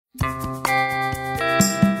I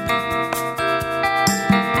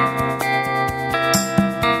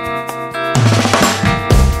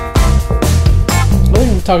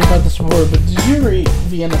think we've talked about this before, but did you ever eat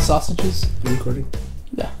Vienna sausages? You recording?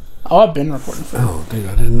 Yeah. Oh, I've been recording for you. Oh, dude,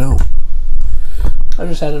 I didn't know. I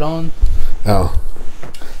just had it on. Oh.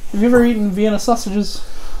 Have you ever eaten Vienna sausages?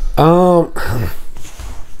 Not.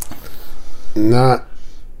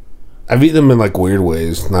 I've eaten them in like weird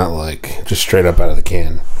ways, not like just straight up out of the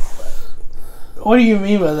can. What do you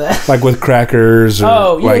mean by that? Like with crackers,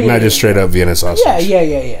 or not just straight up Vienna sausage.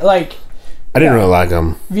 Yeah. Like, I didn't really like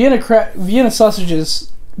them. Vienna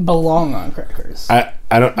sausages belong on crackers. I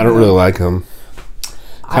don't really like them.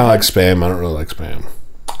 Kind of like Spam. I don't really like Spam.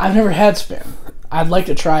 I've never had Spam. I'd like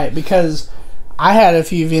to try it because I had a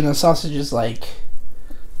few Vienna sausages like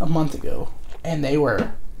a month ago, and they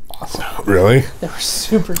were awesome. Really? They were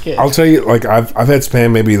super good. I'll tell you, like I've had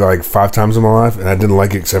Spam maybe like 5 times in my life, and I didn't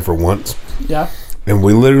like it except for once. Yeah. And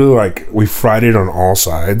we literally we fried it on all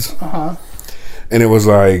sides. And it was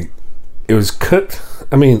cooked.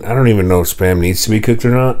 I mean, I don't even know if Spam needs to be cooked or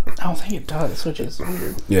not. I don't think it does, which is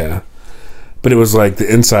weird. Yeah. But it was like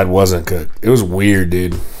the inside wasn't cooked. It was weird,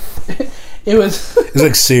 dude. It was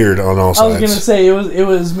like seared on all sides. I was gonna say it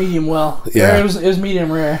was medium well. Yeah. It was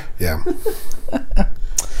medium rare. Yeah. I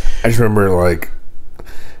just remember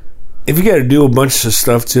if you got to do a bunch of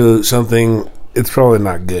stuff to something, it's probably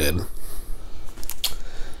not good.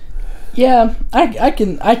 Yeah, I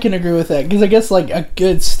can agree with that because I guess like a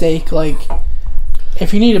good steak, like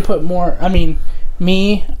if you need to put more, I mean,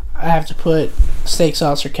 I have to put steak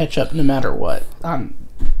sauce or ketchup no matter what. I'm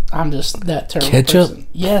just that terrible ketchup? person.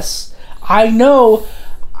 Yes, I know.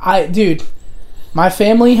 Dude, my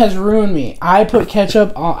family has ruined me. I could put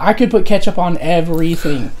ketchup on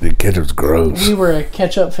everything. Dude, ketchup's gross. We were a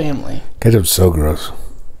ketchup family. Ketchup's so gross.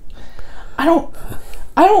 I don't.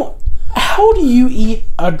 How do you eat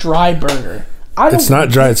a dry burger? It's not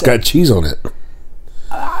dry. It's got cheese on it.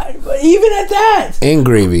 Even at that. And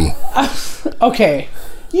gravy. Okay.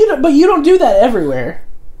 But you don't do that everywhere.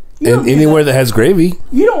 And anywhere that has gravy.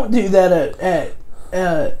 You don't do that at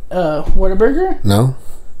Whataburger? No.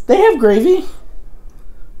 They have gravy.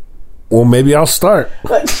 Well, maybe I'll start.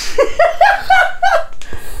 But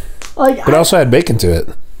I also add bacon to it.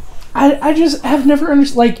 I just have never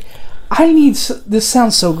understood. Like, this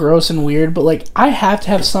sounds so gross and weird, but like, I have to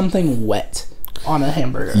have something wet on a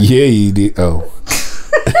hamburger. Yeah, you do. Oh.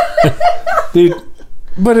 Dude,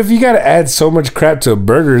 but if you got to add so much crap to a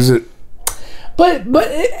burger, is it... But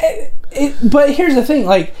here's the thing,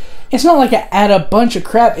 like, it's not like I add a bunch of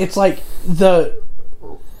crap. It's like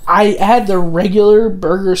I add the regular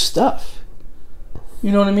burger stuff.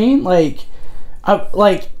 You know what I mean? Like,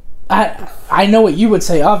 I know what you would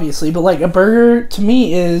say, obviously, but like a burger to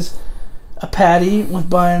me is a patty with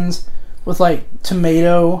buns, with like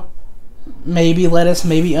tomato, maybe lettuce,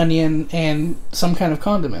 maybe onion, and some kind of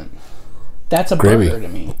condiment. That's a burger to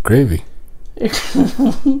me. Gravy.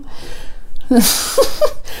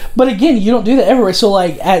 But again, you don't do that everywhere. So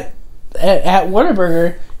like at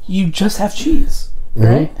Whataburger, you just have cheese,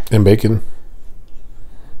 right? And bacon.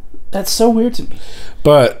 That's so weird to me.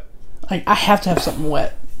 But like, I have to have something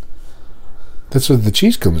wet. That's where the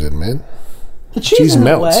cheese comes in, man. The cheese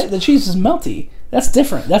melts. Wet. The cheese is melty. That's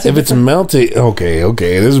different. It's melty. Okay.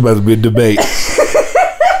 This is about to be a debate.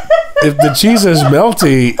 If the cheese is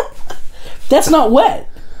melty, that's not wet.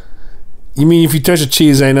 You mean if you touch the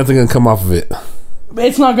cheese, ain't nothing gonna come off of it?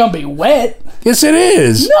 It's not gonna be wet. Yes, it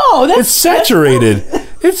is. No, it's saturated.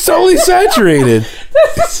 It's totally saturated.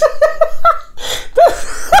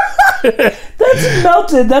 That's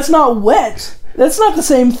melted. That's not wet. That's not the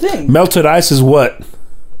same thing. Melted ice is what?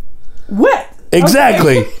 Wet.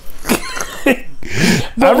 Exactly. Okay.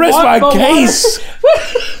 I rest my case.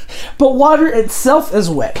 But water itself is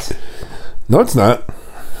wet. No, it's not.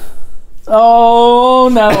 Oh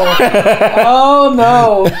no. Oh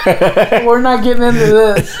no. We're not getting into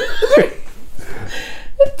this.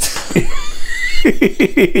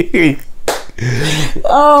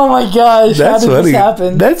 Oh my gosh. That's how did funny. This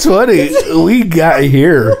happen? That's funny. We got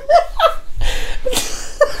here.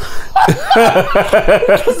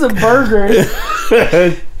 Because of burgers.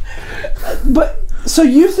 But so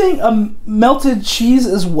you think a melted cheese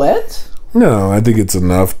is wet? No, I think it's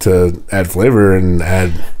enough to add flavor and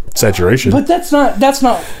add saturation. But that's not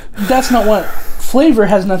what flavor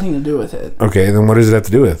has nothing to do with it. Okay, then what does it have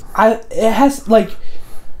to do with? It has like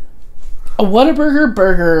a Whataburger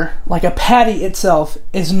burger, like a patty itself,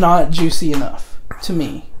 is not juicy enough to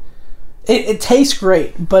me. It tastes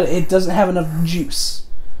great, but it doesn't have enough juice.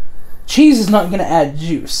 Cheese is not going to add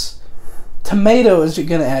juice. Tomato is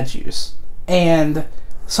going to add juice. And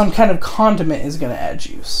some kind of condiment is going to add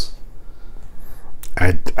juice.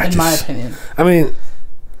 In my opinion. I mean,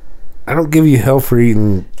 I don't give you hell for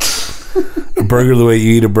eating a burger the way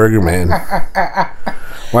you eat a burger, man.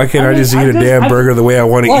 Why can't I just eat a damn burger the way I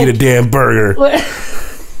want to eat a damn burger?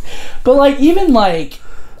 But like, even like,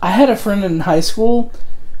 I had a friend in high school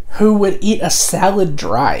who would eat a salad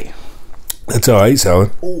dry. That's how I eat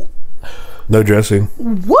salad. No dressing.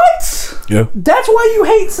 What? Yeah. That's why you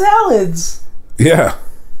hate salads. Yeah.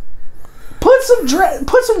 Put some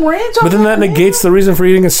ranch on. But then that negates the reason for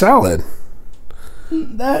eating a salad.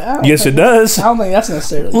 Yes, it does. I don't think that's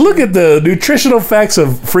necessarily Look at the nutritional facts of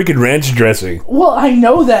freaking ranch dressing. Well, I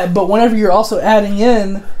know that, but whenever you're also adding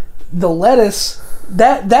in the lettuce,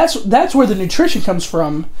 that's where the nutrition comes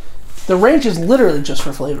from. The ranch is literally just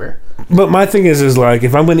for flavor. But my thing is like,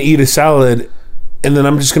 if I'm going to eat a salad and then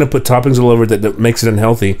I'm just going to put toppings all over it that makes it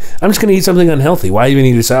unhealthy, I'm just going to eat something unhealthy. Why even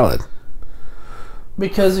eat a salad?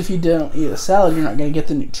 Because if you don't eat a salad, you're not going to get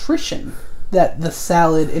the nutrition that the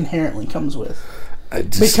salad inherently comes with.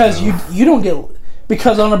 Because you don't get...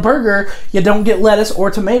 Because on a burger, you don't get lettuce or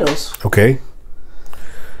tomatoes. Okay.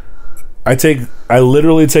 I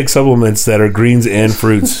literally take supplements that are greens and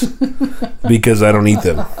fruits because I don't eat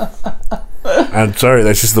them. I'm sorry,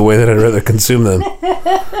 that's just the way that I'd rather consume them.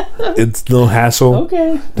 It's no hassle.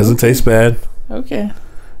 Okay. Doesn't taste bad. Okay.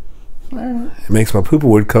 All right. It makes my poop a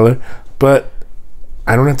weird color, but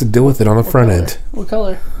I don't have to deal with it on the front end. What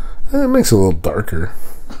color? It makes it a little darker.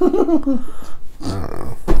 I don't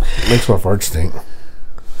know. It makes my farts stink.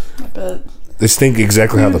 I bet. They stink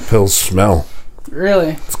exactly how the pills smell. Really?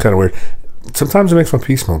 It's kind of weird. Sometimes it makes my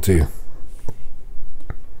pee smell too.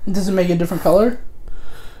 Does it make a different color?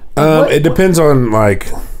 It depends on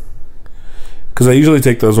like, because I usually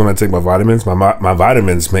take those when I take my vitamins. My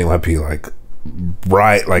vitamins make my pee like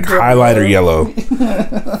bright, like highlighter yellow.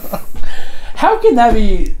 How can that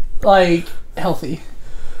be like healthy?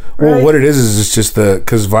 Right? Well, what it is it's just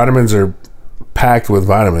because vitamins are packed with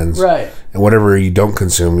vitamins, right? And whatever you don't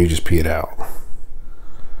consume, you just pee it out.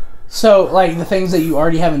 So, like the things that you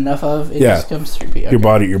already have enough of, it just comes through pee.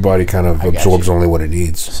 Okay. Your body kind of absorbs only what it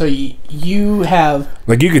needs. So you have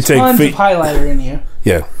like you could take tons of highlighter in you.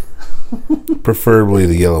 Yeah, preferably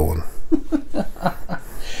the yellow one.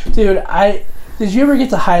 Dude, did you ever get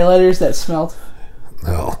the highlighters that smelled?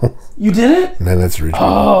 No. You didn't? Man, that's rich.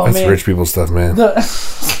 That's rich people stuff, man.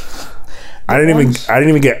 I didn't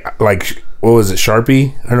even get like, what was it,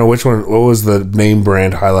 Sharpie? I don't know which one. What was the name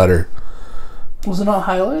brand highlighter? Was it not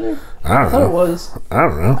highlighter? I thought it was. I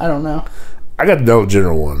don't know. I got the Dollar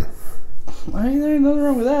General one. I mean, there's nothing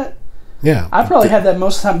wrong with that. Yeah. I probably had that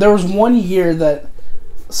most of the time. There was one year that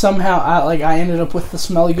somehow I ended up with the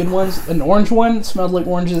smelly good ones. An orange one that smelled like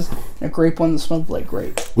oranges, and a grape one that smelled like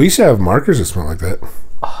grape. We used to have markers that smelled like that.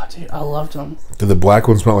 Oh, dude, I loved them. Did the black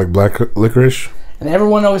one smell like black licorice? And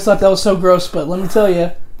everyone always thought that was so gross, but let me tell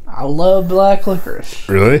you, I love black licorice.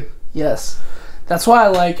 Really? Yes. That's why I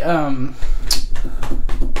like,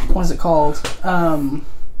 what is it called?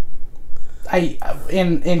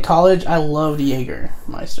 In college, I loved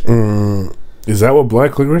Jägermeister. Is that what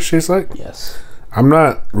black licorice tastes like? Yes. I'm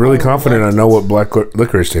not really confident I know what black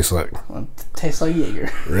licorice tastes like. Well, it tastes like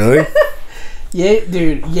Jaeger. Really? Yeah,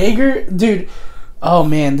 dude. Jaeger, dude. Oh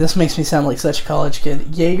man, this makes me sound like such a college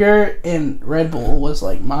kid. Jaeger and Red Bull was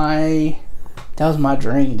like that was my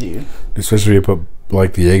drink, dude. Especially if you put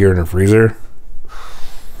like the Jaeger in a freezer.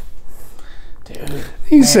 Dude.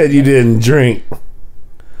 You said you didn't drink.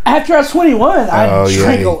 After I was 21, I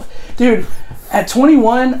drank. Dude, at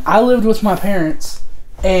 21, I lived with my parents,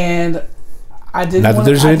 and I didn't. Not that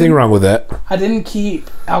there's anything wrong with that. I didn't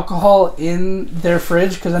keep alcohol in their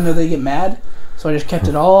fridge because I know they get mad, so I just kept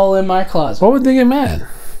it all in my closet. Why would they get mad?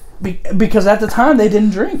 Because at the time they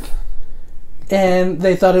didn't drink, and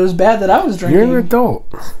they thought it was bad that I was drinking. You're an adult.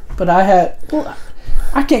 But I had. Well,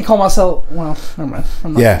 I can't call myself. Well, never mind.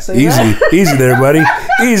 I'm not gonna say that. Easy there, buddy.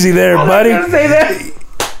 Easy there, buddy. I'm not gonna say that.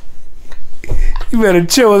 You better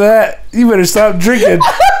chill with that. You better stop drinking.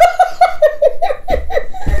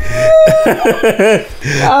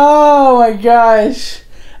 Oh my gosh.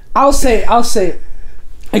 I'll say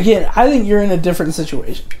again, I think you're in a different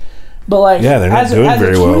situation. But like they're not doing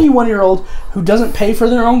very well. As a 21-year-old who doesn't pay for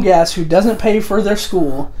their own gas, who doesn't pay for their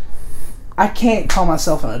school, I can't call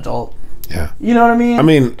myself an adult. Yeah. You know what I mean? I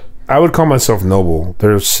mean, I would call myself noble.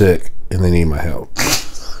 They're sick and they need my help.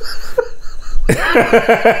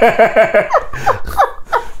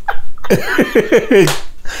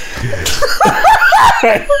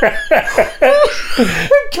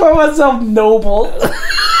 Call myself noble.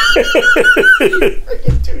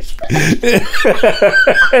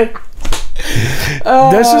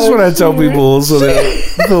 That's just what I tell people so they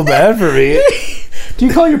feel bad for me. Do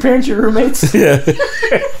you call your parents your roommates? Yeah.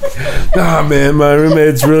 Nah, man, my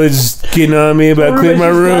roommate's really just getting on me about cleaning my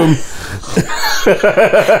room.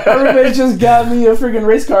 My roommate just got me a freaking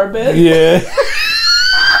race car bed. Yeah.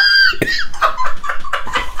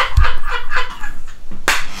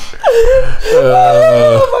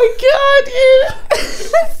 Oh my god,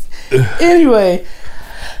 dude. Anyway,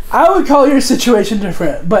 I would call your situation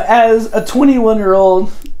different, but as a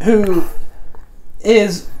 21-year-old who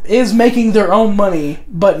is making their own money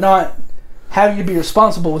but not having to be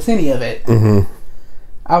responsible with any of it,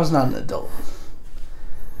 I was not an adult.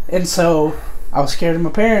 And so I was scared of my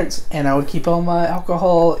parents, and I would keep all my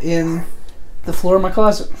alcohol in the floor of my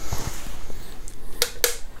closet.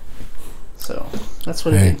 So that's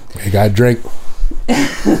what it did. You gotta drink.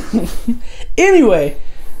 Anyway,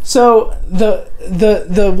 so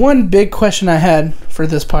the one big question I had for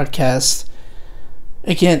this podcast,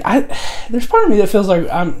 again, there's part of me that feels like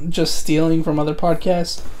I'm just stealing from other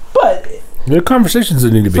podcasts, but there are conversations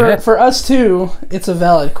that need to be had. For us too, it's a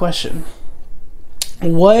valid question.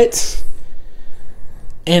 What?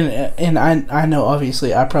 And I know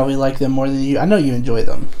obviously I probably like them more than you. I know you enjoy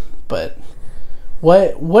them, but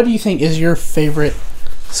what do you think is your favorite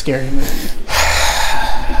scary movie?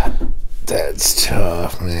 That's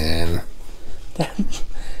tough, man.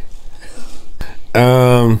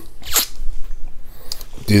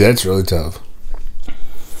 Dude, that's really tough.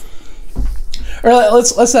 Or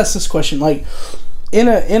let's ask this question: like, in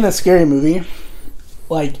a scary movie,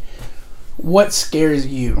 like, what scares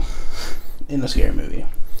you in a scary movie?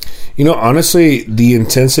 You know, honestly, the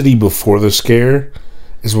intensity before the scare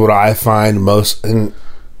is what I find most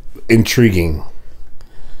intriguing.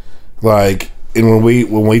 Like, and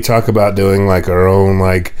when we talk about doing like our own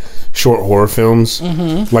like short horror films,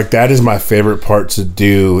 like that is my favorite part to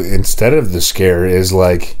do instead of the scare, is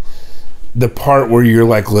like the part where you're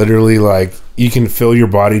like literally like you can feel your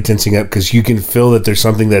body tensing up because you can feel that there's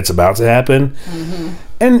something that's about to happen.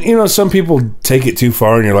 And you know, some people take it too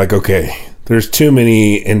far and you're like, okay, there's too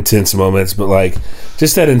many intense moments, but like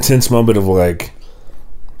just that intense moment of like,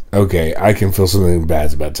 okay, I can feel something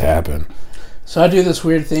bad's about to happen. So I do this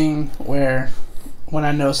weird thing where when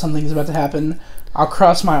I know something's about to happen, I'll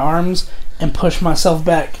cross my arms and push myself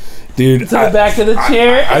back. Dude, to the back of the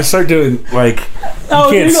chair. I start doing like, you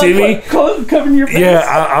can't see me. Covering your face. Yeah,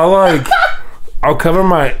 I'll cover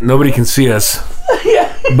my. Nobody can see us.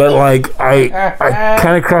 Yeah. But like, I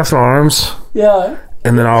kind of cross my arms. Yeah.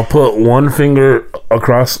 And then I'll put one finger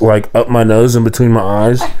across, like up my nose and between my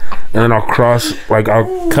eyes, and then I'll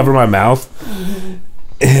cover my mouth.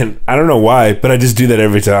 And I don't know why, but I just do that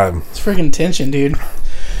every time. It's freaking tension, dude.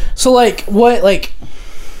 So what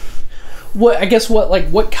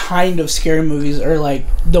kind of scary movies are like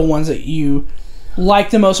the ones that you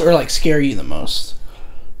like the most or like scare you the most?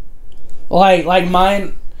 Like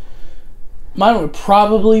mine would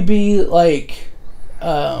probably be like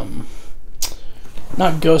not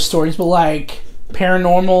ghost stories, but like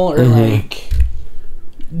paranormal or like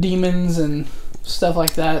demons and stuff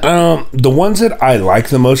like that. The ones that I like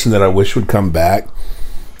the most and that I wish would come back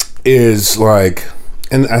is like,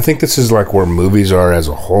 and I think this is like where movies are as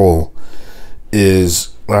a whole,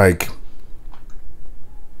 is like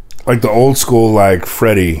the old school like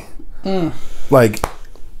Freddy, like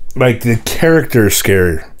the character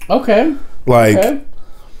scary. Okay. Like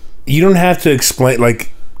you don't have to explain.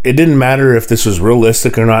 Like it didn't matter if this was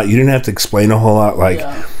realistic or not. You didn't have to explain a whole lot. Like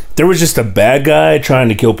there was just a bad guy trying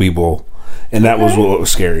to kill people. And that was what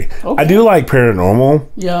was scary. Okay. I do like paranormal.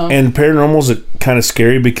 Yeah. And paranormal's kind of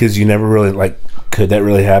scary because you never really, like, could that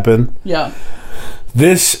really happen? Yeah.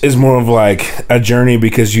 This is more of, like, a journey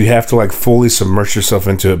because you have to, like, fully submerge yourself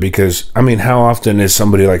into it because, I mean, how often is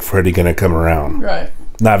somebody like Freddy going to come around? Right.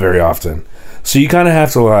 Not very often. So you kind of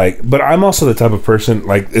have to, like... But I'm also the type of person,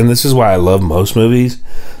 like... And this is why I love most movies.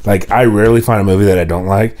 Like, I rarely find a movie that I don't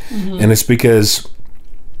like. And it's because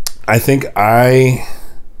I think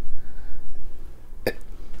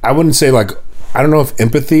I wouldn't say like, I don't know if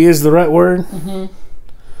empathy is the right word.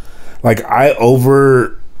 Like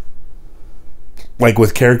like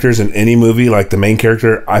with characters in any movie, like the main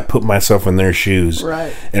character, I put myself in their shoes.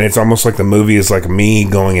 Right. And it's almost like the movie is like me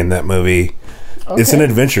going in that movie. Okay. It's an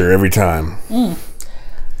adventure every time.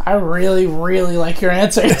 I really, really like your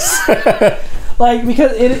answers. Like,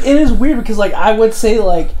 because it is weird because like I would say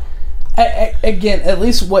like, again, at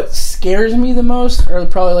least what scares me the most are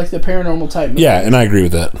probably like the paranormal type movies. Yeah, and I agree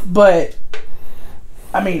with that. But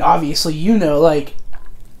I mean, obviously, you know, like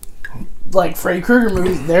Freddy Krueger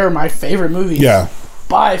movies, they're my favorite movies. Yeah,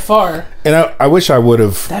 by far. And I wish I would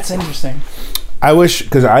have. That's interesting. I wish,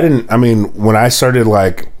 because I didn't. I mean, when I started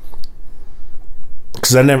like,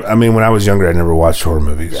 because I never. I mean, when I was younger, I never watched horror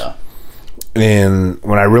movies. Yeah. And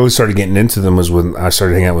when I really started getting into them was when I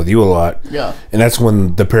started hanging out with you a lot. Yeah. And that's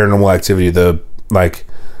when the paranormal activity, the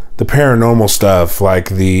paranormal stuff,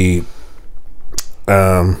 like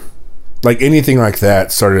like anything like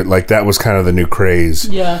that started, like that was kind of the new craze.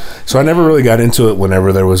 Yeah. So I never really got into it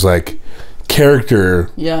whenever there was like character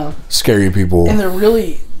scary people. And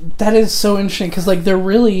that is so interesting because like there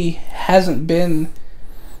really hasn't been.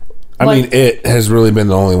 I mean, it has really been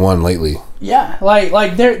the only one lately. Yeah,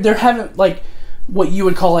 like there haven't like what you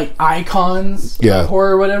would call like icons of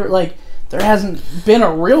horror or whatever. Like there hasn't been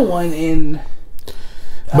a real one in.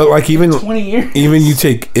 But like even 20 years. Even you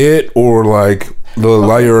take it or like the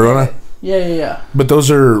La Llorona. Yeah. But those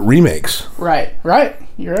are remakes. Right.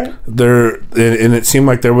 You're right. And it seemed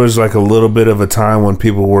like there was like a little bit of a time when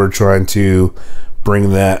people were trying to bring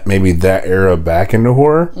that era back into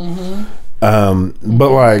horror. Mm-hmm.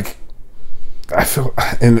 But like, I feel,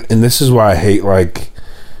 and this is why I hate like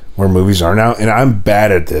where movies are now, and I'm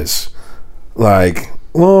bad at this. Like,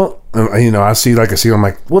 well, you know, I see, I'm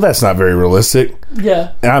like, well, that's not very realistic.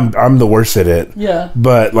 Yeah. And I'm the worst at it. Yeah.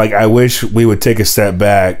 But like, I wish we would take a step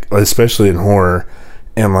back, especially in horror,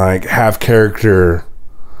 and like have character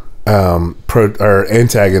or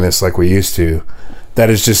antagonists like we used to. That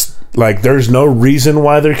is just like, there's no reason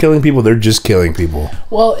why they're killing people. They're just killing people.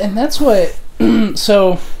 Well, and that's what.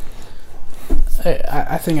 So,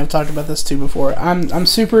 I think I've talked about this too before. I'm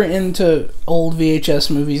super into old VHS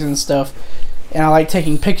movies and stuff, and I like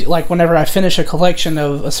taking pictures. Like whenever I finish a collection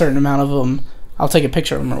of a certain amount of them, I'll take a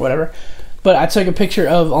picture of them or whatever. But I took a picture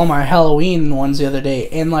of all my Halloween ones the other day,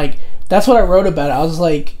 and like that's what I wrote about it. I was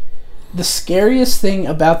like, the scariest thing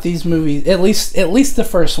about these movies, at least the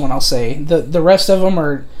first one, I'll say. The rest of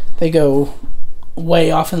them they go way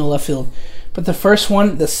off in the left field. But the first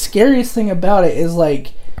one, the scariest thing about it is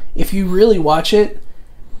like, if you really watch it,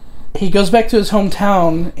 he goes back to his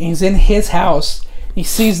hometown, and he's in his house, and he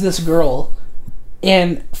sees this girl,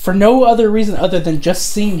 and for no other reason other than just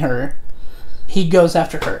seeing her, he goes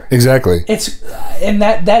after her. Exactly. And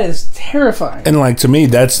that is terrifying. And like, to me,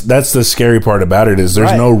 that's the scary part about it, is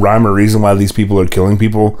there's no rhyme or reason why these people are killing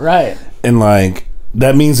people. Right. And like,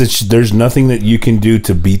 that means that there's nothing that you can do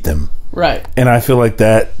to beat them. Right. And I feel like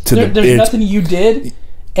that there's nothing you did,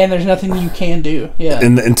 and there's nothing you can do. Yeah.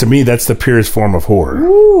 And to me, that's the purest form of horror.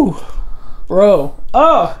 Woo, bro.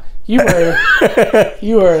 Oh, you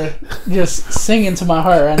were just singing to my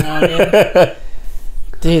heart right now, man.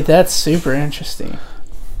 Dude, that's super interesting.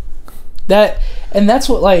 That's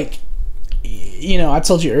what, like, you know, I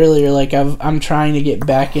told you earlier, like I'm trying to get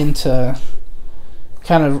back into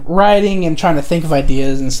kind of writing and trying to think of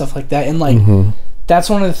ideas and stuff like that, and like. Mm-hmm. That's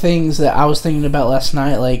one of the things that I was thinking about last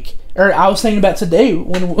night, or I was thinking about today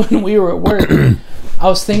when we were at work. I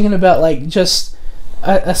was thinking about like just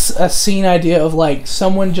a scene idea of like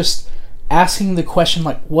someone just asking the question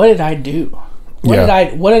like, "What did I do? What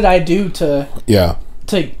did I do to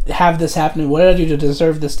have this happen? What did I do to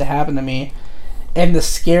deserve this to happen to me?" And the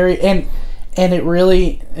scary and it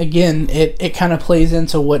really, again, it kind of plays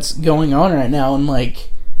into what's going on right now, and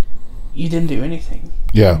like, you didn't do anything.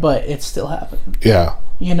 Yeah. But it still happened. Yeah.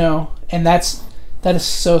 You know, and that is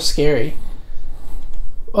so scary.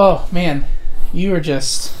 Oh man, you were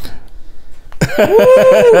just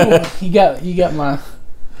woo! You got my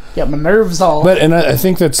nerves all. But and I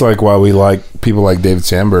think that's like why we like people like David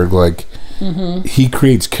Sandberg. Like, mm-hmm. he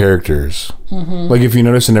creates characters. Mm-hmm. Like, if you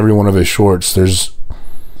notice in every one of his shorts, there's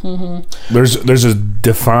a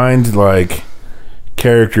defined like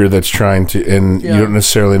character that's trying to, and you don't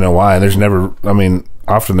necessarily know why. And there's never, I mean,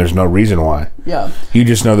 often there's no reason why. Yeah. You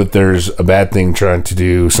just know that there's a bad thing trying to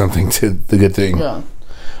do something to the good thing. Yeah.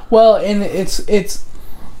 Well, and it's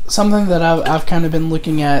something that I've kind of been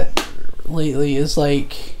looking at lately is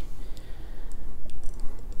like,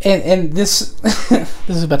 and this this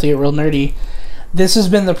is about to get real nerdy. This has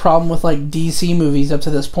been the problem with like DC movies up to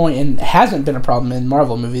this point, and it hasn't been a problem in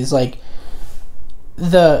Marvel movies. Like,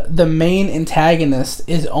 the main antagonist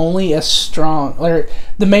is only as strong, or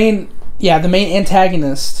the main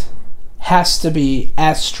antagonist has to be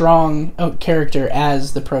as strong a character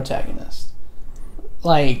as the protagonist.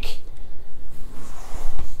 Like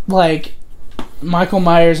Michael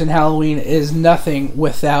Myers in Halloween is nothing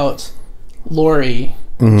without Laurie,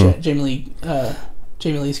 mm-hmm.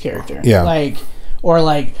 Jamie Lee's character. Yeah.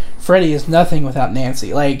 Or Freddy is nothing without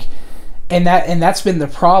Nancy. And that's been the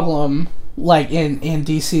problem. Like in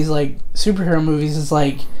DC's like superhero movies, is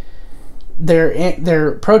like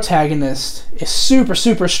their protagonist is super,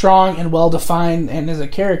 super strong and well defined and is a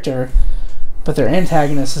character, but their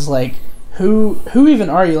antagonist is like who even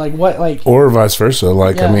are you? Like what? Like or vice versa.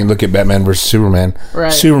 Like I mean, look at Batman versus Superman.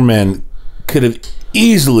 Right. Superman could have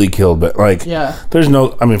easily killed, but like there's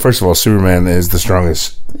no. I mean, first of all, Superman is the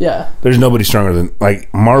strongest. Yeah. There's nobody stronger than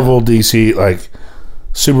like Marvel, DC, like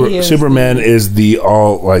Superman is the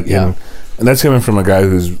all like and that's coming from a guy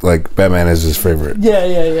who's like Batman is his favorite.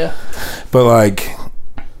 Yeah. But like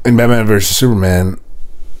in Batman versus Superman,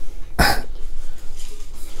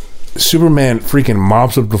 Superman freaking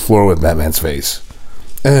mops up the floor with Batman's face,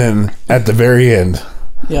 and then at the very end,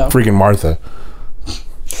 freaking Martha.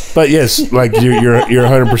 But yes, like you're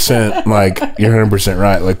 100% like you're 100%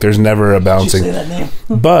 right. Like there's never a balancing. Did you say that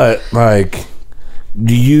name? But like,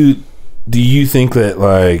 do you think that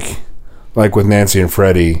like with Nancy and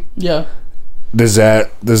Freddie? Yeah. Does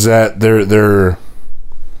that they're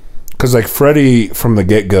because like Freddie from the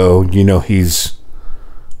get-go, you know, he's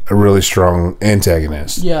a really strong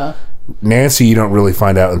antagonist. Yeah. Nancy, you don't really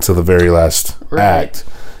find out until the very last act.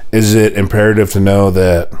 Is it imperative to know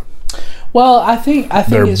that? Well, I think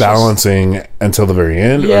they're balancing until the very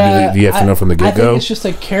end, or do you have to know from the get-go? I think it's just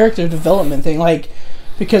a character development thing, like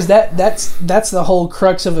because that's the whole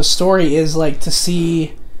crux of a story is like to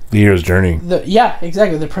see the hero's journey.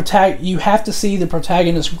 Exactly. You have to see the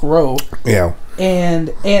protagonist grow. Yeah.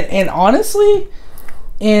 And honestly,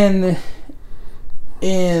 in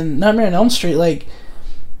Nightmare on Elm Street, like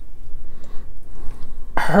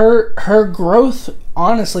her growth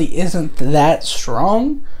honestly isn't that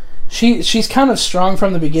strong. She's kind of strong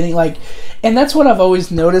from the beginning, like, and that's what I've always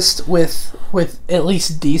noticed with at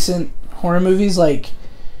least decent horror movies, like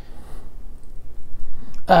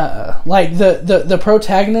the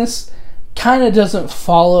protagonist kind of doesn't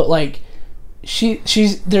follow, like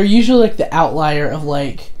they're usually like the outlier of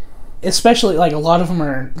like, especially like a lot of them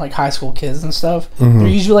are like high school kids and stuff. Mm-hmm. They're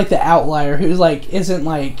usually like the outlier who's like isn't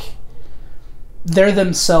like they're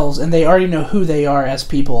themselves and they already know who they are as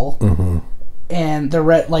people. Mm-hmm. And the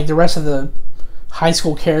rest of the high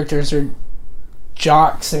school characters are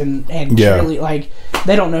jocks and purely, like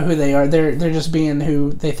they don't know who they are. They're just being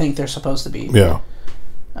who they think they're supposed to be. Yeah.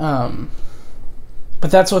 But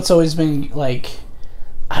that's what's always been like.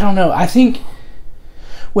 I don't know. I think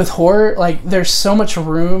with horror, like there's so much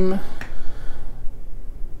room.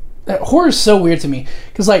 Horror is so weird to me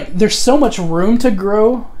because like there's so much room to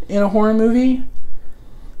grow in a horror movie,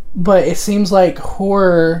 but it seems like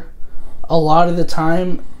horror a lot of the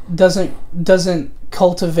time doesn't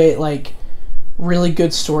cultivate like really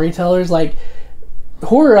good storytellers. Like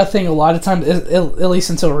horror, I think a lot of times, at least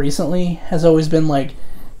until recently, has always been like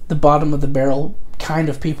the bottom of the barrel kind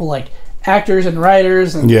of people, like actors and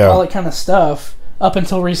writers and all that kind of stuff. Up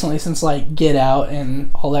until recently, since like Get Out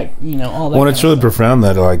and all that, all that. Well, it's really profound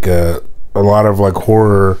that like a lot of like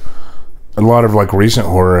horror, a lot of like recent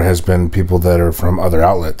horror has been people that are from other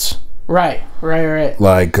outlets. Right.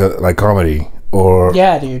 Like comedy or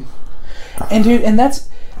dude, and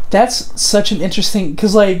that's such an interesting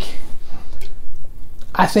because like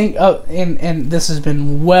I think and this has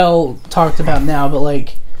been well talked about now, but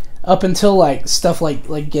like up until like stuff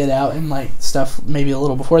like Get Out and like stuff maybe a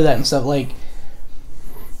little before that and stuff like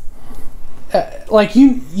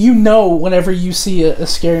whenever you see a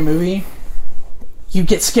scary movie, you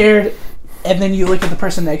get scared. And then you look at the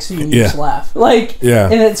person next to you and you just laugh. And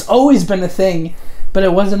it's always been a thing, but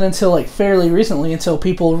it wasn't until like fairly recently until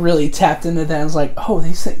people really tapped into that and was like, oh,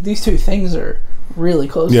 these two things are really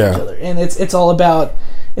close to each other. And it's all about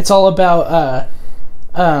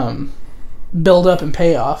build up and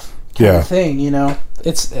payoff kind of thing,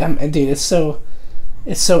 It's dude, it's so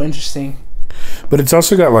interesting. But it's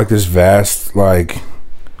also got like this vast like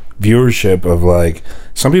viewership of like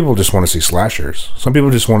some people just want to see slashers. Some people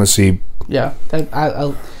just want to see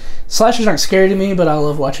I slashers aren't scary to me, but I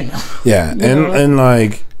love watching them. Yeah, and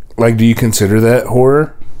like do you consider that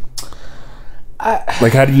horror?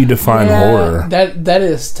 Like how do you define horror? That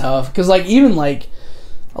is tough because like even like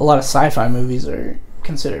a lot of sci-fi movies are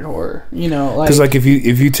considered horror. Because like if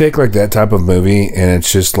you take like that type of movie and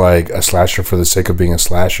it's just like a slasher for the sake of being a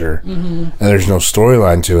slasher, and there's no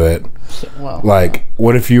storyline to it.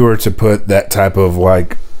 What if you were to put that type of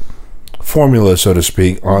like formula, so to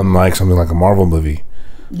speak, on like something like a Marvel movie?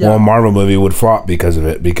 Well, a Marvel movie would flop because of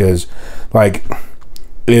it. Because like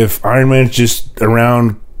if Iron Man's just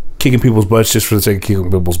around kicking people's butts just for the sake of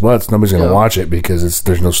kicking people's butts, nobody's gonna watch it because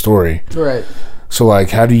there's no story. Right. So like,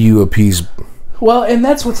 how do you appease? Well, and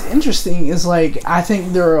that's what's interesting is like I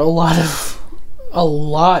think there are a lot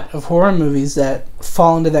of horror movies that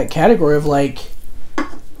fall into that category of like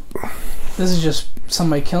this is just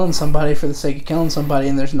somebody killing somebody for the sake of killing somebody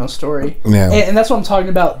and there's no story. Yeah. And that's what I'm talking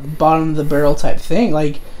about, bottom of the barrel type thing.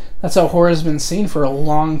 Like that's how horror has been seen for a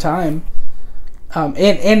long time.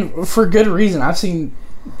 And for good reason.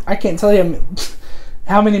 I can't tell you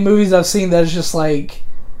how many movies I've seen that is just like,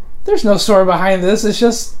 there's no story behind this. It's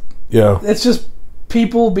just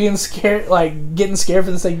people being scared, like getting scared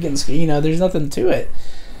for the sake of getting scared. You know, there's nothing to it.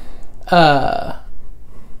 But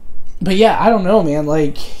yeah, I don't know, man.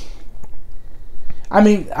 Like, I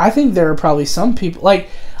mean, I think there are probably some people, like,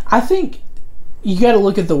 I think you got to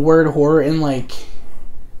look at the word horror and like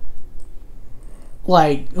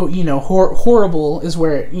you know, horrible is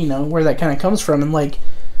where, you know, where that kind of comes from. And like,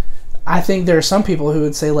 I think there are some people who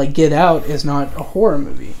would say like Get Out is not a horror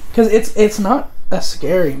movie because it's not a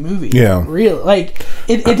scary movie. Yeah, really. Like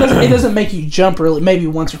it doesn't make you jump really, maybe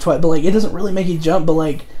once or twice, but like it doesn't really make you jump. But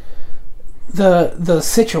like the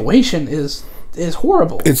situation is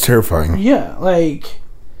horrible. It's terrifying. Yeah, like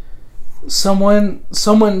someone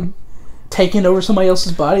taking over somebody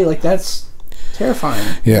else's body, like that's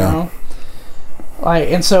terrifying. Yeah. You know? Like,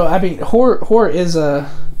 and so I mean, horror is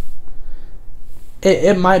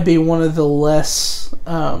it might be one of the less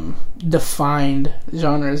defined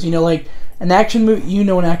genres. You know, like an action movie. You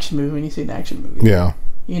know, an action movie when you see an action movie. Yeah.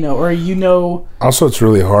 You know, or you know. Also, it's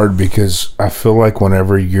really hard because I feel like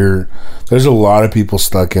whenever there's a lot of people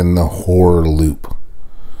stuck in the horror loop.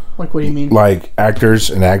 Like, what do you mean? Like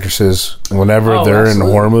actors and actresses, whenever they're absolutely.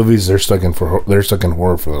 in horror movies, they're stuck in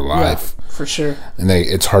horror for their life. Yeah, for sure. And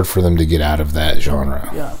it's hard for them to get out of that genre.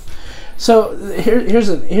 Yeah. So here's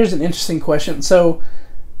an interesting question. So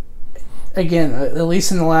again, at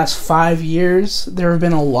least in the last 5 years, there have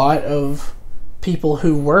been a lot of people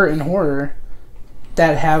who were in horror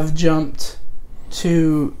that have jumped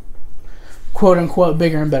to quote unquote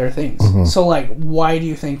bigger and better things. Mm-hmm. So like, why do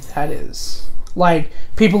you think that is? Like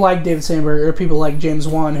people like David Sandberg or people like James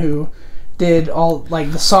Wan who did all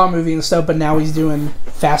like the Saw movie and stuff, but now he's doing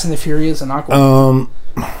Fast and the Furious and Aquaman.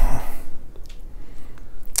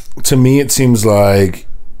 To me, it seems like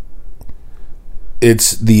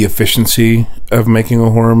it's the efficiency of making a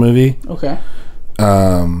horror movie. Okay.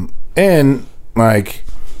 And like,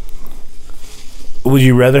 would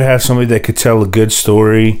you rather have somebody that could tell a good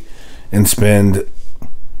story and spend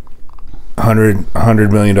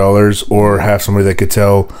 $100 million, or have somebody that could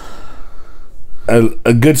tell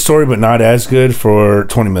a good story but not as good for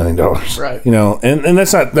 $20 million? Right. You know, and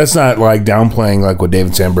that's not like downplaying like what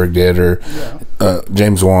David Sandberg did or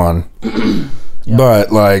James Wan. Yeah.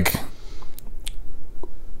 But like,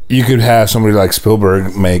 you could have somebody like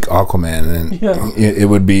Spielberg make Aquaman, and it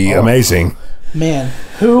would be amazing. Man,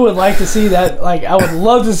 who would like to see that? Like, I would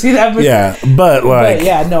love to see that movie. Yeah, but like, but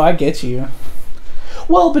yeah, no, I get you.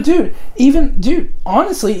 Well, but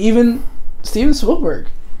honestly, even Steven Spielberg,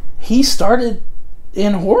 he started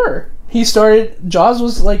in horror. Jaws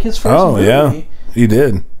was like his first movie. Oh, yeah, he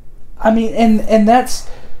did. I mean, and that's,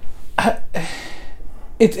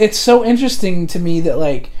 it's so interesting to me that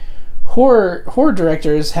like horror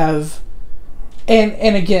directors have,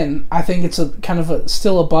 and again, I think it's a kind of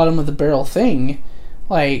still a bottom of the barrel thing,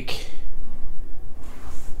 like.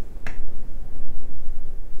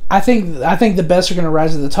 I think the best are going to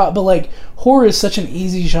rise to the top, but like horror is such an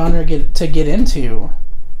easy genre to get into,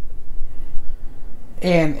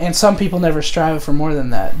 and some people never strive for more than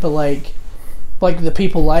that. But like the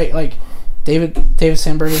people like David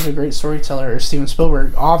Sandberg is a great storyteller, or Steven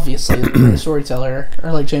Spielberg obviously is a great storyteller,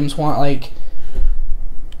 or like James Wan, like.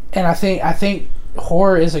 And I think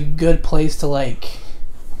horror is a good place to like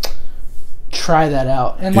try that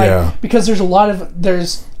out, and like because there's a lot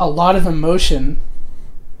of emotion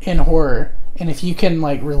in horror, and if you can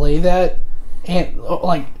like relay that, and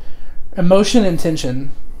like emotion and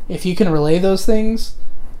tension, if you can relay those things,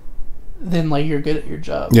 then like you're good at your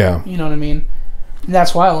job. Yeah, you know what I mean. And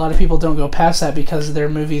that's why a lot of people don't go past that, because their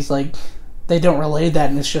movies like they don't relay that,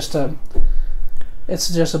 and it's just a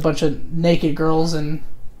bunch of naked girls and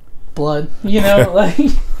blood. You know, like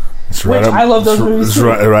I love those movies. It's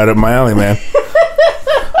right up my alley, man.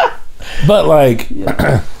 But like.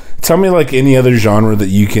 Yeah. Tell me like any other genre that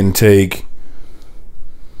you can take,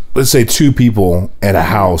 let's say 2 people at a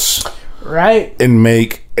house, right, and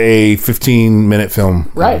make a 15-minute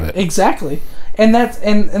film. Right, out of it. Exactly. And that's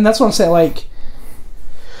what I'm saying. Like,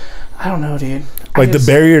 I don't know, dude. Like the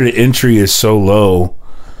barrier to entry is so low.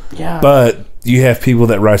 Yeah. But you have people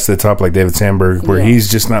that rise to the top, like David Sandberg, where he's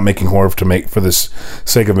just not making horror for the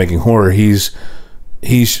sake of making horror. He's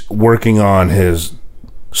working on his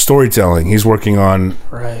storytelling. He's working on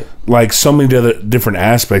like so many other different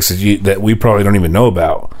aspects that we probably don't even know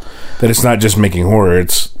about. That it's not just making horror;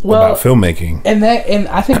 it's about filmmaking. And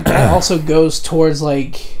I think that also goes towards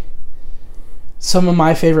like some of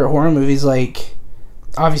my favorite horror movies, like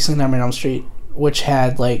obviously Nightmare on Elm Street, which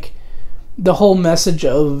had like the whole message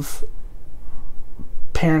of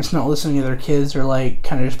parents not listening to their kids, or like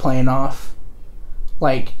kind of just playing off,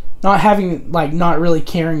 like not really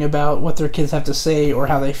caring about what their kids have to say or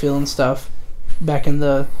how they feel and stuff back in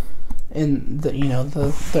the the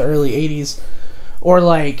early 80s. Or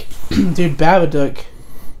like dude, Babadook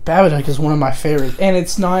is one of my favorites, and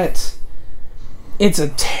it's a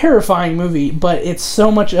terrifying movie, but it's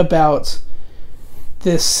so much about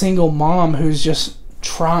this single mom who's just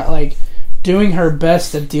doing her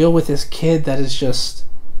best to deal with this kid that is just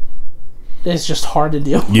hard to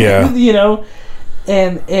deal with. Yeah. You know?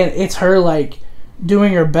 And it's her like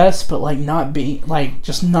doing her best, but like not being like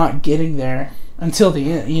just not getting there until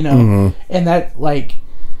the end, you know. Mm-hmm. And that like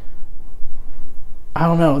I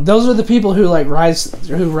don't know. Those are the people who rise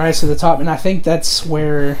to the top, and I think that's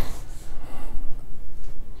where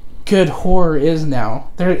good horror is now.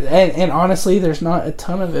 And honestly, there's not a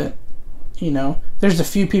ton of it. You know, there's a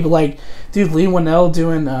few people like, dude, Lee Winnell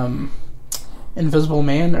doing Invisible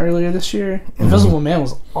Man earlier this year. Mm-hmm. Invisible Man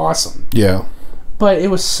was awesome. Yeah. But it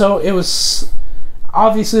was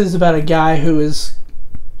obviously it's about a guy who is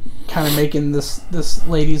kind of making this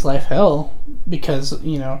lady's life hell because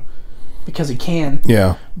he can.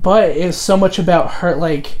 Yeah. But it's so much about her,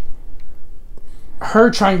 like her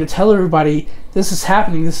trying to tell everybody this is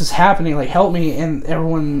happening, like help me, and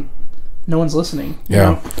no one's listening. You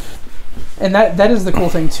know? And that is the cool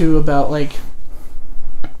thing too about like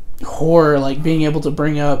horror, like being able to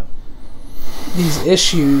bring up these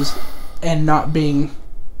issues and not being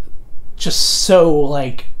just so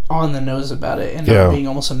like on the nose about it and not being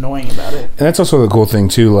almost annoying about it. And that's also the cool thing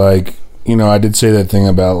too, like, you know, I did say that thing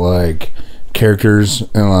about like characters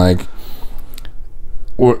and like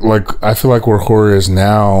I feel like where horror is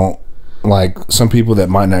now, like some people that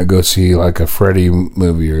might not go see like a Freddy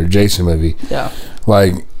movie or a Jason movie,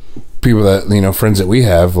 like people that, you know, friends that we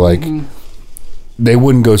have, like they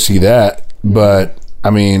wouldn't go see that. But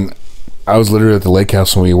I mean, I was literally at the lake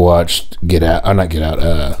house when we watched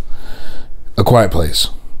A Quiet Place.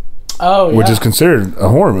 Oh, yeah. Which is considered a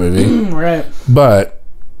horror movie. Right. But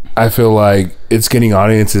I feel like it's getting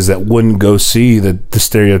audiences that wouldn't go see the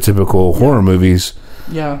stereotypical horror movies.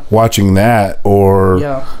 Yeah. Watching that,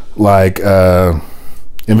 or like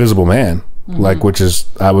Invisible Man, like, which is,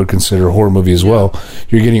 I would consider a horror movie as well.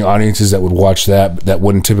 You're getting audiences that would watch that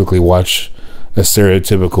wouldn't typically watch a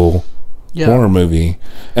stereotypical horror movie.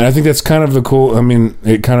 And I think that's kind of the cool, I mean,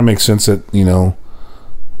 it kind of makes sense that, you know,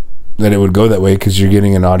 that it would go that way because you're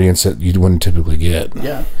getting an audience that you wouldn't typically get.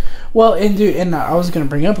 Yeah. Well, and I was going to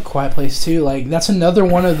bring up A Quiet Place too. Like, that's another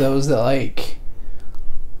one of those that, like,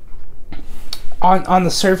 on the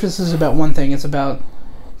surface is about one thing. It's about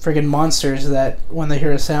friggin' monsters that when they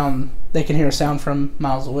hear a sound, they can hear a sound from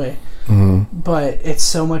miles away. Mm-hmm. But it's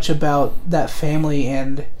so much about that family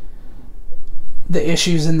and the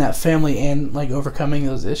issues in that family and, like, overcoming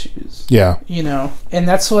those issues. Yeah. You know? And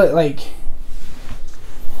that's what, like...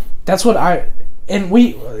 That's what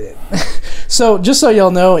we... So, just so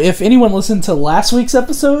y'all know, if anyone listened to last week's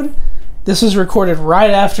episode, this was recorded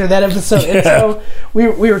right after that episode. Yeah. And so, we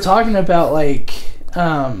were talking about, like...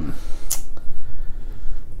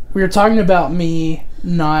 we were talking about me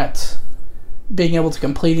not being able to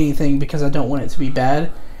complete anything because I don't want it to be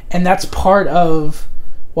bad. And that's part of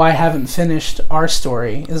why I haven't finished our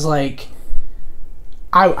story, is, like...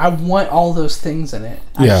 I want all those things in it.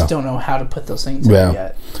 I just don't know how to put those things in it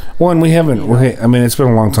yet. Well, and we haven't... I mean, it's been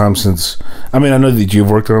a long time since... I mean, I know that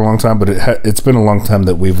you've worked there a long time, but it's been a long time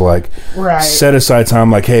that we've, like, set aside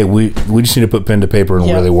time, like, hey, we just need to put pen to paper and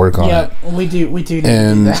really work on it. Yeah, we do need to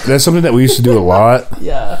do that. That's something that we used to do a lot.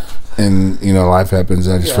 Yeah. And, you know, life happens,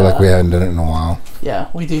 and I just feel like we haven't done it in a while. Yeah,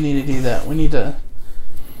 we do need to do that. We need to...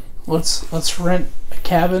 Let's rent a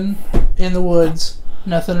cabin in the woods,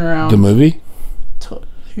 nothing around. The movie?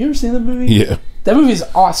 Have you ever seen the movie? Yeah. That movie's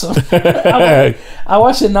awesome. I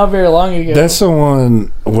watched it not very long ago. That's the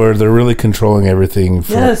one where they're really controlling everything.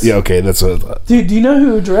 Yes. Yeah, okay, that's what I thought. Dude, do you know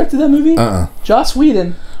who directed that movie? Joss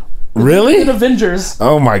Whedon. Really? He did Avengers.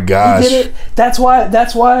 Oh my gosh. He did it. That's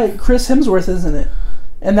why Chris Hemsworth is in it.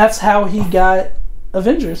 And that's how he got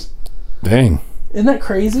Avengers. Dang. Isn't that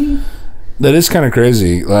crazy? That is kind of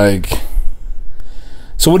crazy. Like,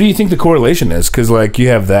 so what do you think the correlation is? Because, like, you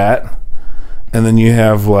have that... And then you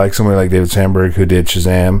have, like, somebody like David Sandberg who did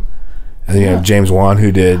Shazam. And then you have James Wan who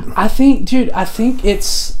did... I think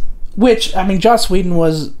it's... Which, I mean, Joss Whedon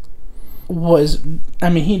was... I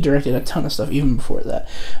mean, he directed a ton of stuff even before that.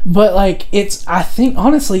 But, like, it's... I think,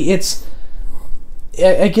 honestly, it's...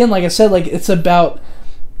 Again, like I said, like, it's about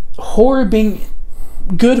horror being...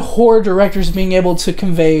 Good horror directors being able to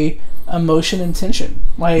convey emotion and tension.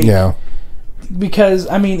 Like... Yeah. Because,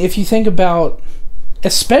 I mean, if you think about...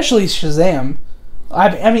 Especially Shazam,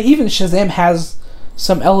 I mean, even Shazam has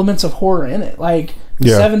some elements of horror in it. Like,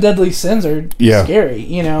 Yeah. 7 Deadly Sins are Yeah. scary,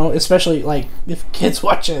 you know, especially, like, if kids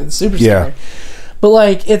watch it, it's super Yeah. scary. But,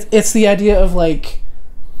 like, it's the idea of, like,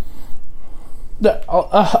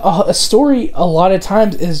 a story a lot of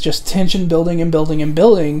times is just tension building and building and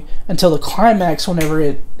building until the climax whenever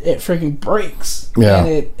it freaking breaks.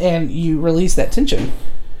 Yeah. And you release that tension.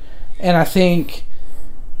 And I think,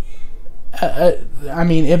 I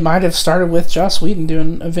mean, it might have started with Joss Whedon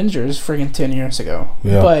doing Avengers friggin' 10 years ago.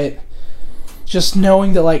 Yeah. But just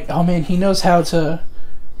knowing that, like, oh man, he knows how to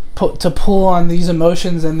pull on these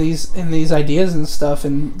emotions and these ideas and stuff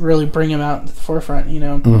and really bring them out to the forefront, you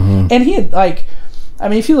know. Mm-hmm. And he had, like, I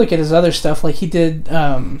mean, if you look at his other stuff, like he did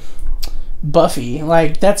Buffy,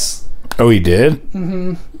 like that's. Oh, he did?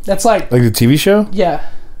 Mm-hmm. That's like the TV show? Yeah.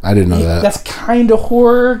 I didn't know that. That's kind of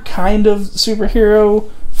horror, kind of superhero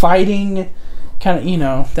fighting, kind of, you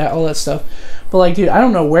know, that all that stuff. But like, dude, I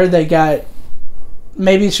don't know where they got.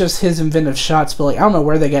 Maybe it's just his inventive shots, but like, I don't know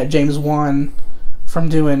where they got James Wan from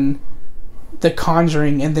doing The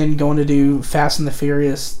Conjuring and then going to do Fast and the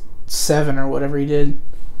Furious 7 or whatever he did,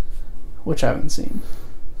 which I haven't seen.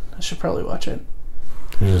 I should probably watch it.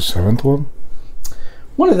 There's a 7th one?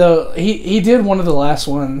 One of the he did one of the last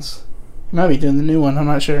ones. He might be doing the new one, I'm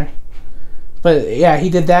not sure. But yeah, he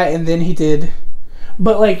did that, and then he did.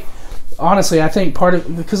 But like, honestly, I think part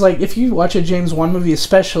of, because like if you watch a James Wan movie,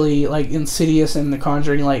 especially like Insidious and The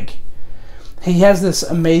Conjuring, like he has this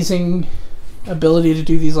amazing ability to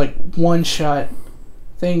do these like one shot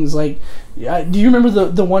things. Like, do you remember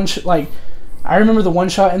the one like? I remember the one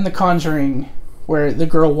shot in The Conjuring where the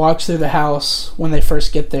girl walks through the house when they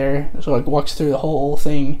first get there. So like walks through the whole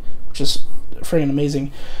thing, which is freaking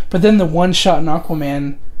amazing. But then the one shot in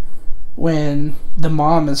Aquaman when the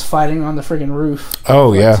mom is fighting on the friggin' roof.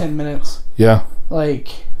 Oh, for yeah. 10 minutes. Yeah.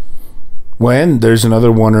 Like, when there's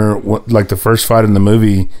another one, or like the first fight in the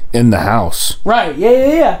movie in the house. right,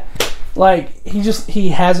 yeah. Like, he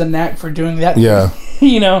has a knack for doing that. Yeah.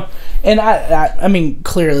 You know? And I mean,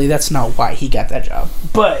 clearly that's not why he got that job.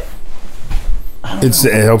 But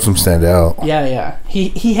It helps him stand out. yeah.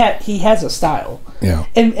 He has a style. Yeah.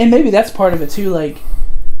 And maybe that's part of it too, like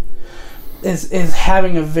is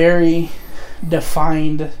having a very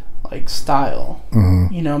defined like style.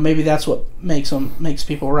 Mm-hmm. You know, maybe that's what makes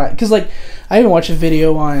people right. Because like I even watched a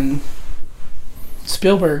video on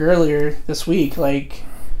Spielberg earlier this week, like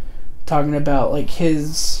talking about like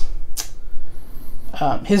his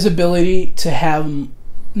ability to have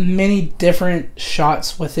many different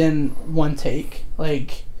shots within one take,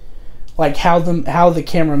 like how the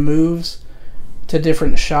camera moves to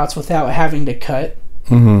different shots without having to cut.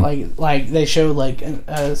 Mm-hmm. Like they showed like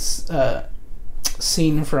a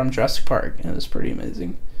scene from Jurassic Park, and it was pretty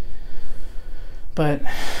amazing. But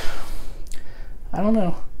I don't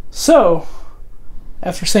know. So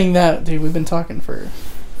after saying that, dude, we've been talking for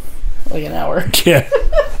like an hour. Yeah.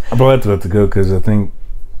 I probably have to go because I think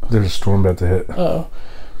there's a storm about to hit. Oh,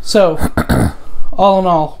 so all in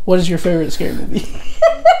all, what is your favorite scary movie?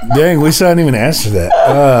 Dang, we still hadn't even answered that.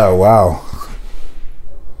 Oh, wow.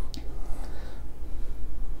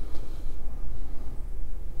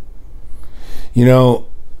 You know,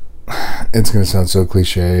 it's going to sound so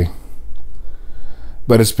cliche,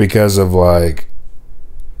 but it's because of like,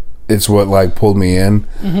 it's what like pulled me in,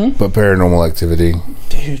 but Paranormal Activity.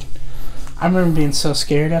 Dude, I remember being so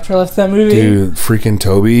scared after I left that movie. Dude, freaking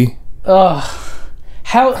Toby. Ugh.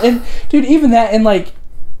 How, and dude, even that, and like,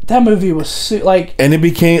 that movie was like... And it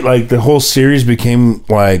became, like, the whole series became,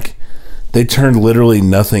 like, they turned literally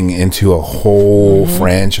nothing into a whole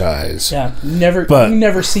franchise. Yeah, you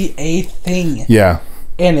never see a thing. Yeah.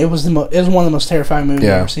 And it was one of the most terrifying movies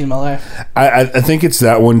I've ever seen in my life. I think it's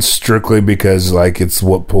that one strictly because, like, it's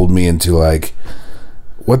what pulled me into, like,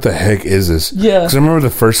 what the heck is this? Yeah. Because I remember the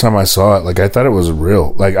first time I saw it, like, I thought it was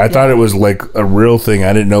real. Like, I thought it was, like, a real thing.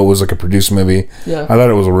 I didn't know it was, like, a produced movie. Yeah. I thought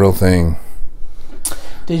it was a real thing.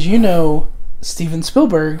 Did you know Steven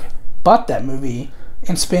Spielberg bought that movie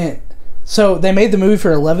and spent... So, they made the movie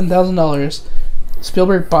for $11,000.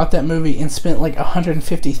 Spielberg bought that movie and spent, like,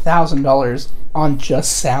 $150,000 on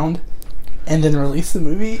just sound and then released the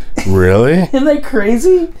movie. Really? Isn't that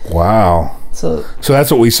crazy? Wow. So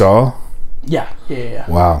that's what we saw? Yeah.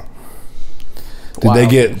 Wow. Did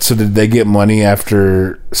they get money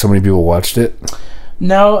after so many people watched it?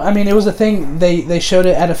 No, I mean, it was a thing. They showed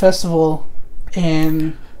it at a festival,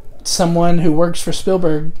 and someone who works for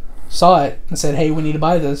Spielberg saw it and said, "Hey, we need to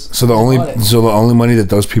buy this." So the only money that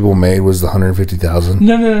those people made was the $150,000.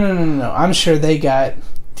 No. I'm sure they got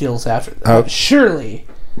deals after that. Surely.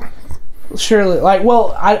 Like,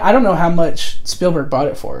 well, I don't know how much Spielberg bought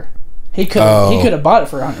it for. He could have bought it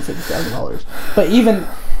for $150,000. But even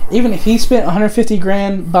if he spent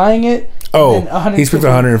 $150,000 buying it, he spent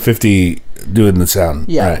 $150 doing the sound.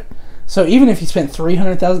 Yeah. Right. So even if he spent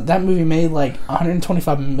 $300,000, that movie made like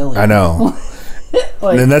 $125 million. I know.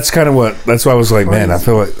 And that's kind of that's why I was like, crazy. Man, I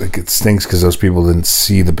feel like it stinks because those people didn't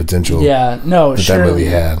see the potential. Yeah, no, that movie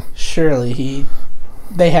had. Surely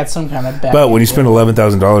they had some kind of bad. But when you spend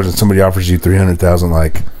 $11,000 and somebody offers you $300,000,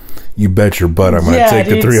 like, you bet your butt I'm going to take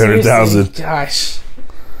the $300,000. Gosh,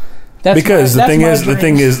 because the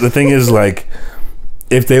thing is, like,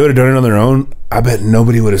 if they would have done it on their own, I bet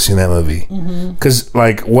nobody would have seen that movie. Because,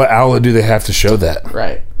 like, what outlet do they have to show that?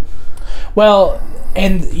 Right. Well,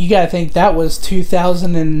 and you got to think that was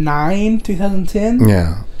 2009, 2010.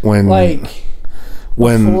 Yeah, when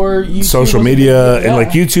social media and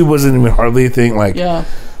like YouTube wasn't even hardly a thing. Like,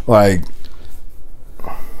 like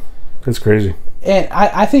that's crazy. And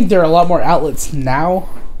I think there are a lot more outlets now.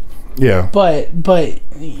 Yeah. But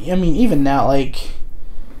I mean, even now, like,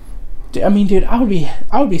 I mean, dude, I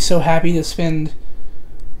would be so happy to spend.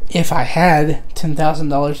 If I had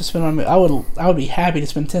 $10,000 to spend on it, I would be happy to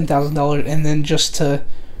spend $10,000 and then just to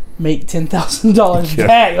make $10,000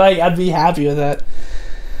 back. Like, I'd be happy with that.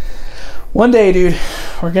 One day, dude,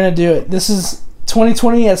 we're gonna do it. This is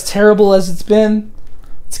 2020. As terrible as it's been,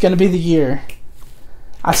 it's gonna be the year.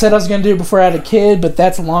 I said I was gonna do it before I had a kid, but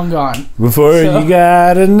that's long gone. Before you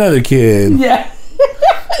got another kid. Yeah.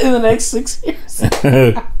 In the next 6 years.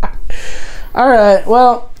 All right.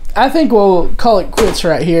 Well, I think we'll call it quits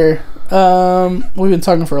right here. We've been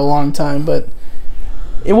talking for a long time, but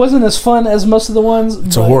it wasn't as fun as most of the ones.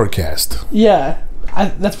 It's a horror cast. Yeah.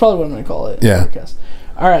 That's probably what I'm going to call it. Yeah. Horrorcast.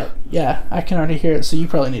 All right. Yeah, I can already hear it, so you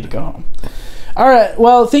probably need to go home. All right.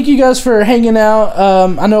 Well, thank you guys for hanging out.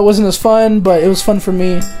 I know it wasn't as fun, but it was fun for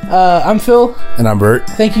me. I'm Phil. And I'm Bert.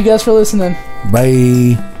 Thank you guys for listening.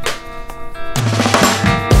 Bye.